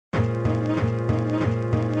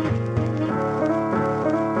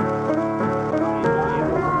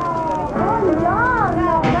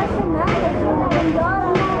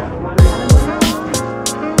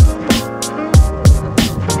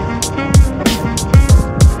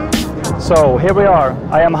So here we are.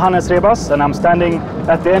 I am Rebas and I'm standing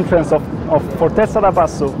at the entrance of Fortezza da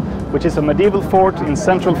Basso, which is a medieval fort in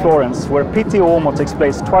central Florence where Pitti Uomo takes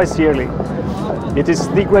place twice yearly. It is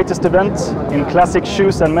the greatest event in classic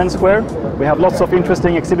shoes and menswear. We have lots of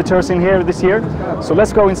interesting exhibitors in here this year, so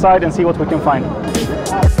let's go inside and see what we can find.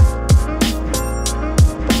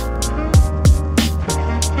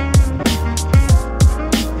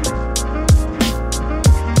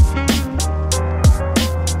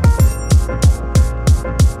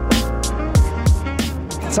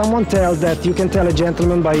 Someone tells that you can tell a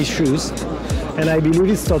gentleman by his shoes, and I believe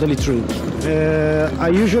it's totally true. I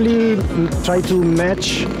usually try to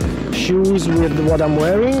match shoes with what I'm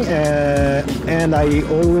wearing, and I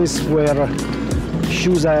always wear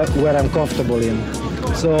shoes where I'm comfortable in.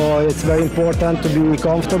 So it's very important to be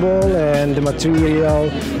comfortable, and the material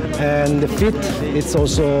and the fit, it's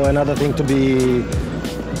also another thing to be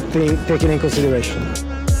taken in consideration.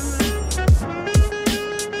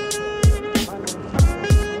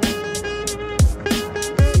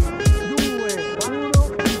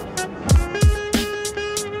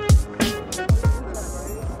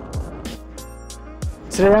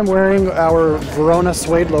 Today I'm wearing our Verona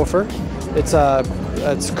suede loafer. It's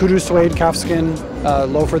kudu suede calfskin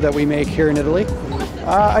loafer that we make here in Italy.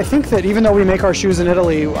 I think that even though we make our shoes in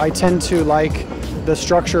Italy, I tend to like the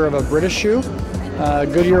structure of a British shoe.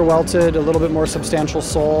 Goodyear welted, a little bit more substantial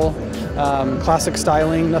sole, classic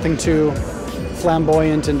styling, nothing too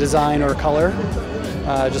flamboyant in design or color.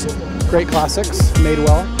 Just great classics, made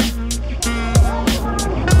well.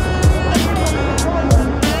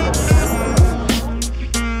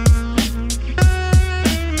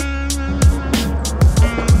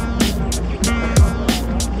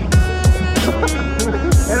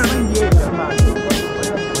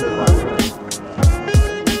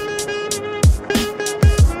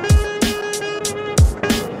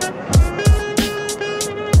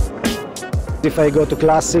 If I go to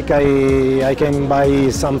classic, I can buy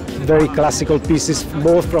some very classical pieces,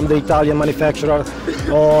 both from the Italian manufacturer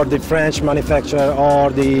or the French manufacturer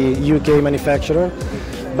or the UK manufacturer.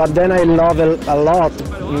 But then I love a lot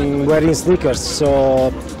wearing sneakers,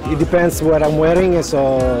 so it depends where I'm wearing.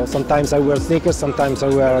 So sometimes I wear sneakers, sometimes I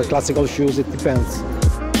wear classical shoes, it depends.